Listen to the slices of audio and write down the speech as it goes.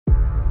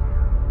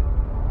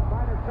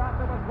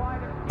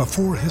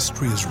Before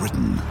history is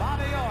written,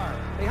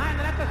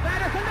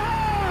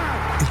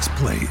 it's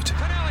played.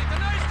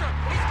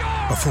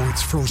 Before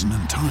it's frozen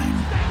in time,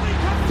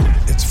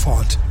 it's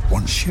fought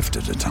one shift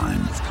at a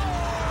time.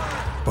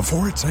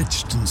 Before it's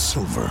etched in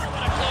silver,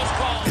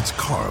 it's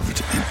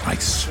carved in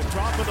ice.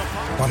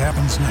 What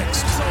happens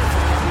next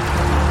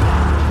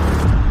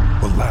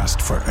will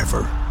last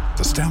forever.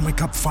 The Stanley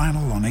Cup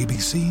Final on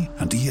ABC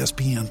and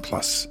ESPN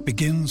Plus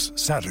begins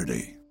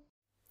Saturday.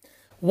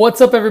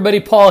 What's up, everybody?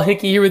 Paul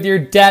Hickey here with your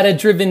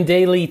data-driven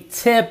daily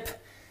tip.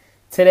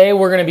 Today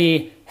we're going to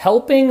be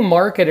helping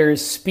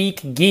marketers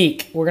speak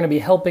geek. We're going to be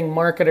helping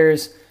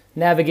marketers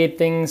navigate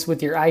things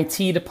with your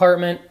IT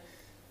department,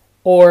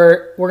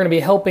 or we're going to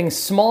be helping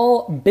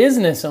small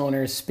business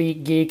owners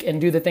speak geek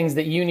and do the things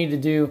that you need to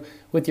do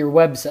with your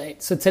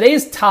website. So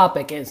today's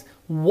topic is,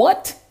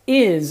 what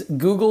is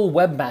Google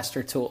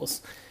Webmaster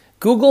Tools?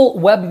 Google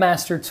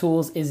Webmaster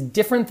Tools is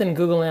different than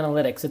Google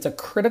Analytics. It's a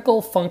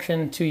critical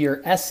function to your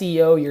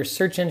SEO, your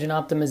search engine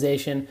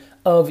optimization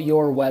of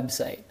your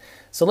website.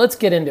 So let's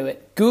get into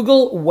it.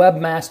 Google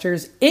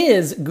Webmasters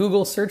is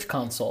Google Search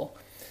Console.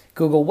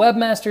 Google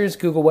Webmasters,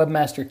 Google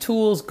Webmaster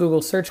Tools,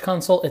 Google Search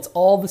Console, it's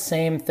all the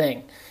same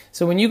thing.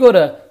 So when you go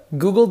to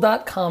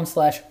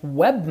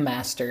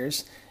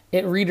google.com/webmasters,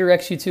 it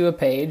redirects you to a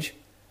page,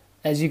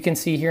 as you can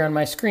see here on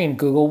my screen,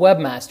 Google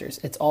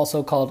Webmasters. It's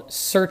also called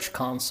Search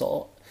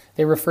Console.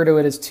 They refer to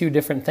it as two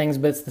different things,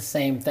 but it's the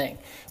same thing.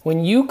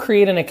 When you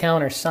create an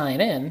account or sign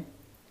in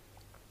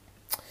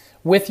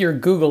with your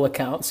Google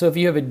account, so if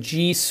you have a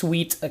G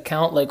Suite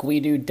account like we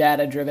do,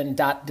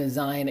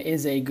 datadriven.design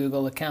is a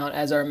Google account,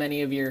 as are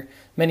many of your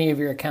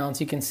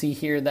accounts. You can see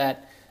here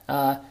that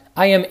I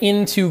am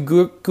into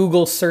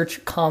Google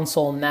Search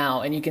Console now,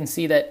 and you can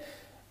see that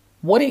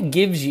what it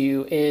gives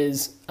you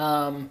is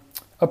a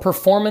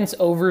performance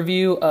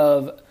overview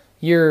of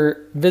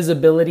your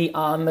visibility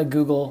on the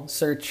Google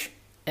search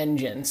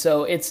engine.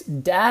 So it's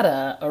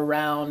data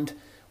around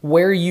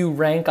where you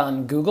rank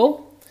on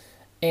Google,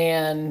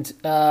 and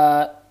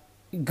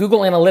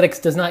Google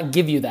Analytics does not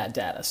give you that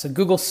data. So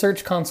Google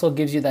Search Console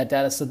gives you that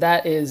data. So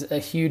that is a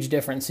huge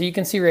difference. So you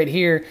can see right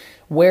here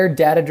where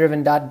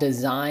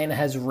datadriven.design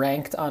has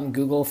ranked on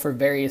Google for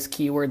various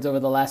keywords over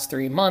the last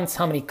 3 months,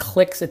 how many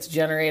clicks it's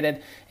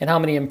generated, and how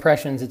many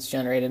impressions it's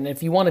generated. And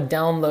if you want to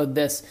download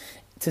this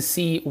to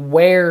see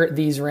where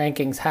these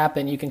rankings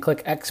happen, you can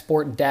click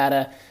Export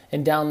Data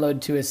and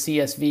download to a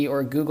CSV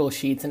or Google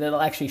Sheets, and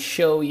it'll actually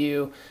show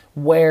you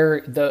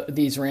where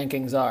these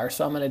rankings are.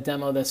 So I'm going to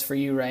demo this for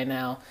you right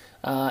now,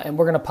 and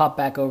we're going to pop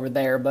back over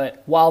there.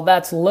 But while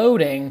that's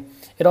loading,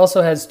 it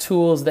also has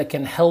tools that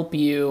can help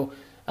you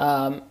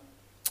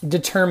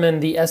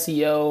determine the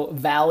SEO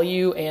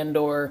value and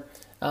or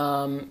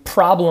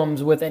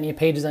problems with any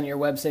pages on your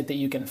website that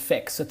you can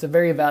fix. So it's a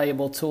very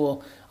valuable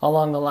tool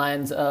along the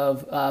lines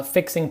of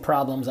fixing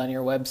problems on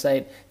your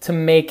website to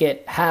make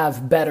it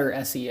have better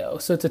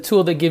SEO. So it's a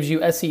tool that gives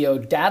you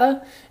SEO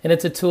data, and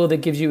it's a tool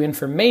that gives you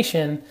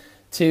information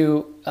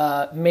to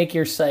make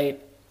your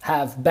site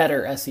have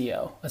better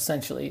SEO,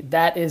 essentially.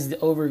 That is the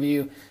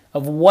overview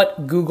of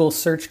what Google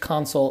Search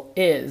Console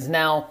is.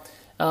 Now,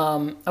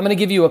 I'm going to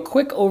give you a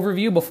quick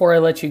overview before I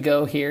let you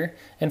go here.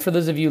 And for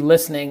those of you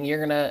listening,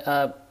 you're going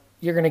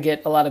to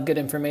get a lot of good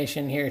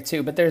information here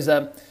too. But there's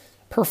a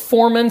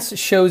performance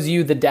shows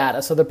you the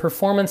data. So the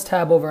performance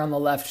tab over on the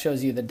left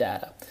shows you the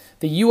data.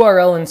 The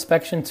URL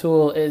inspection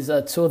tool is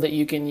a tool that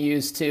you can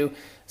use to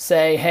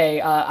say,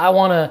 hey, I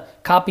want to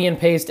copy and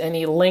paste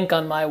any link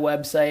on my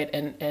website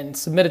and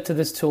submit it to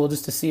this tool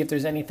just to see if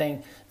there's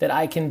anything that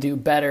I can do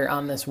better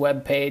on this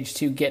web page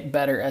to get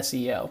better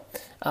SEO.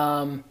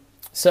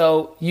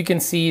 So you can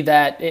see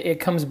that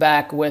it comes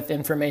back with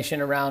information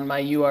around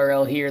my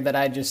URL here that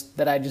I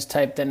just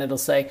typed in. It'll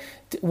say,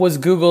 was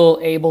Google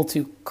able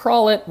to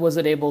crawl it? Was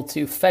it able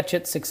to fetch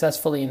it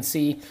successfully and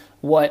see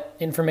what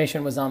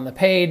information was on the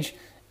page?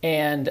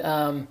 And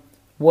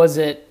was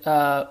it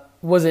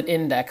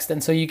indexed?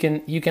 And so you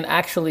can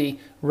actually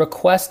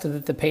request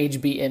that the page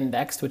be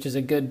indexed, which is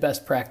a good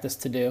best practice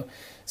to do.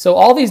 So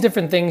all these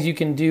different things you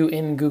can do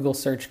in Google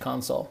Search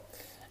Console.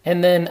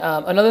 And then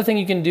another thing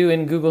you can do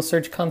in Google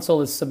Search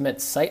Console is submit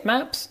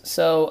sitemaps.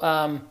 So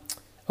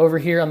over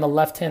here on the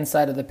left-hand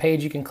side of the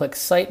page, you can click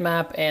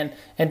sitemap and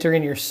enter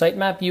in your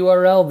sitemap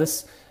URL.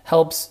 This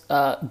helps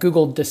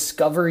Google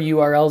discover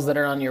URLs that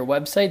are on your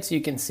website. So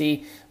you can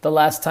see the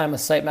last time a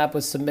sitemap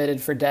was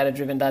submitted for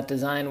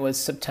datadriven.design was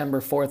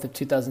September 4th of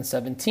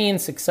 2017.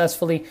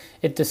 Successfully,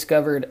 it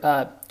discovered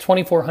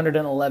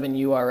 2,411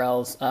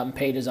 URLs,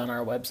 pages on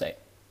our website.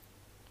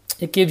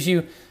 It gives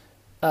you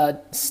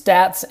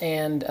stats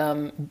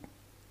and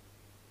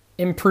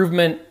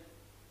improvement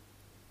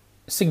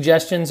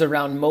suggestions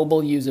around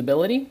mobile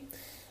usability,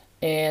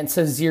 and it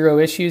says 0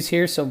 issues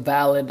here, so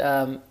valid,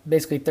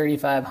 basically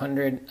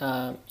 3,500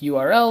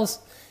 URLs.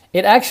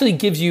 It actually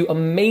gives you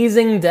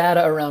amazing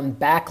data around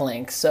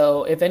backlinks.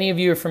 So if any of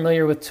you are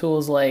familiar with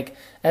tools like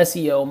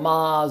SEO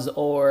Moz,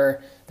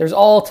 or there's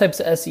all types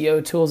of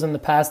SEO tools in the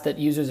past that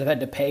users have had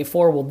to pay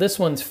for. Well, this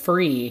one's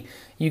free.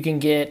 You can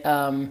get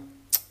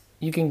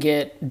you can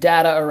get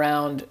data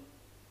around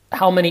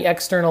how many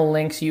external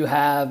links you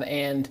have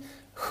and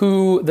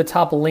who the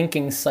top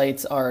linking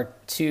sites are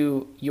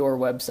to your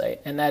website.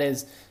 And that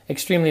is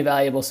extremely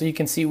valuable. So you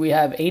can see we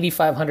have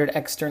 8,500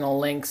 external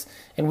links,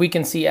 and we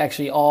can see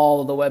actually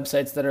all of the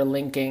websites that are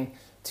linking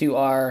to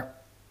our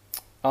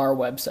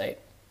website.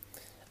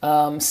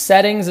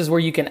 Settings is where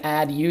you can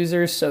add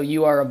users. So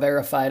you are a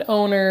verified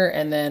owner,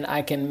 and then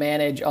I can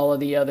manage all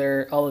of the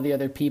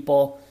other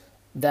people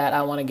that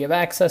I want to give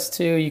access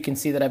to. You can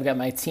see that I've got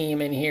my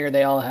team in here.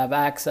 They all have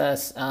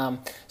access.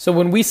 So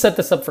when we set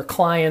this up for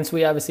clients,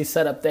 we obviously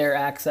set up their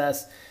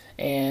access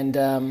and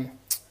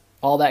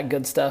all that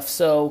good stuff.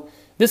 So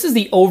this is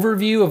the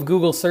overview of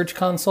Google Search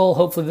Console.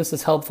 Hopefully this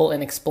is helpful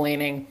in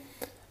explaining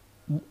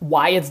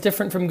why it's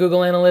different from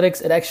Google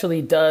Analytics. It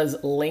actually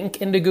does link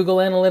into Google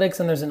Analytics,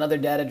 and there's another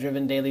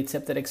data-driven daily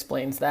tip that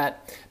explains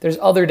that. There's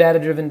other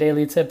data-driven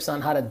daily tips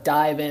on how to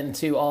dive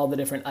into all the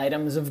different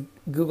items of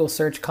Google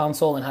Search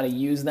Console and how to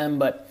use them,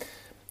 but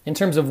in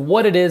terms of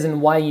what it is and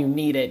why you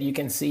need it, you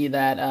can see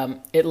that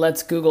it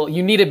lets Google,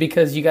 you need it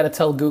because you got to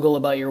tell Google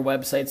about your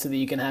website so that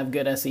you can have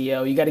good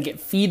SEO. You got to get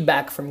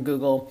feedback from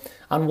Google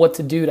on what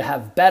to do to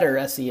have better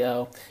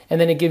SEO,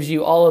 and then it gives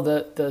you all of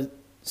the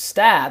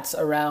stats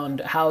around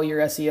how your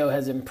SEO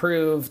has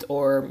improved,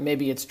 or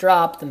maybe it's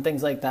dropped and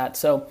things like that.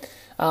 So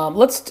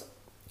let's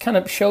kind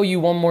of show you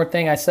one more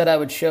thing I said I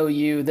would show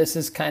you. This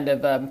is kind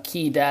of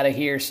key data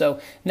here. So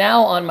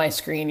now on my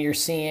screen, you're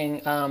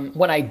seeing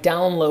when I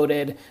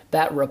downloaded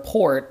that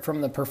report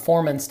from the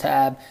performance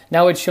tab,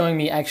 now it's showing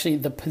me actually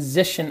the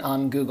position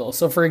on Google.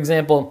 So for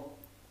example,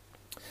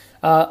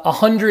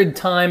 100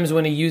 times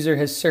when a user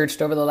has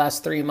searched over the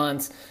last 3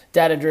 months,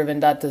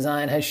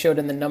 data-driven.design has showed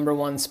in the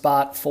 #1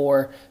 spot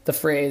for the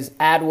phrase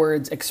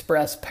AdWords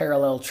Express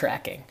Parallel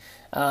Tracking.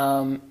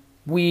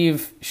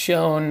 We've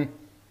shown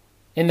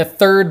in the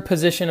 3rd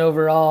position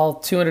overall,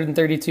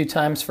 232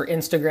 times for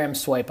Instagram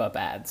swipe up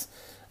ads.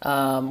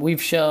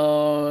 We've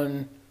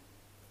shown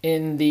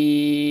in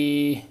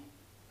the,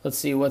 let's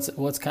see,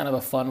 what's kind of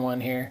a fun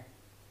one here.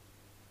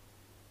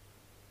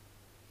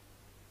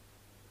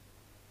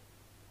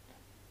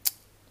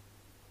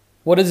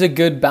 What is a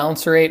good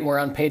bounce rate? We're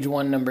on page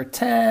 1, number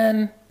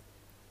 10.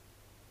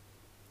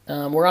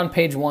 We're on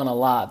page 1 a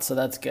lot, so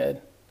that's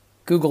good.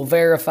 Google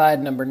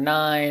Verified, number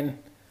 9.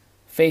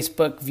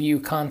 Facebook View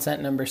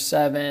Content, number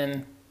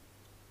 7.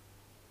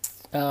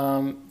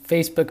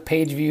 Facebook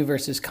Page View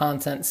versus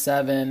Content,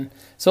 7.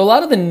 So a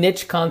lot of the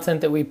niche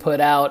content that we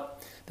put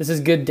out, this is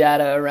good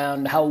data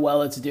around how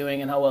well it's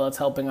doing and how well it's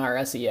helping our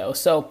SEO.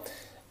 So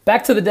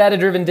back to the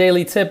data-driven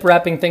daily tip,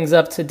 wrapping things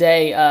up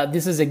today.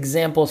 This is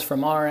examples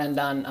from our end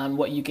on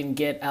what you can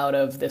get out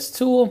of this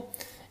tool.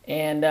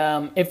 And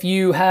if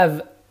you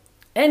have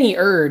any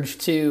urge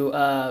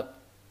to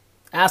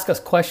ask us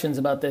questions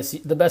about this,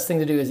 the best thing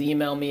to do is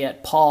email me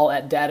at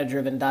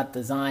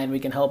paul@datadriven.design. We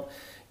can help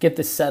get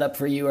this set up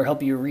for you or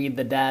help you read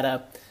the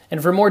data.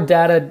 And for more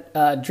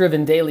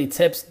data-driven daily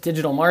tips,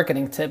 digital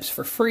marketing tips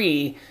for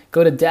free,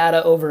 go to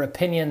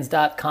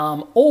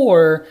dataoveropinions.com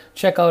or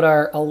check out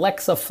our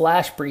Alexa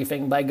flash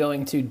briefing by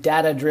going to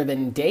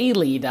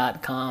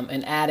datadrivendaily.com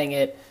and adding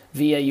it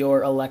via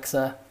your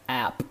Alexa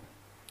app.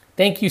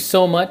 Thank you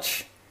so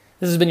much.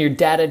 This has been your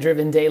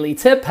data-driven daily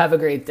tip. Have a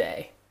great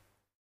day.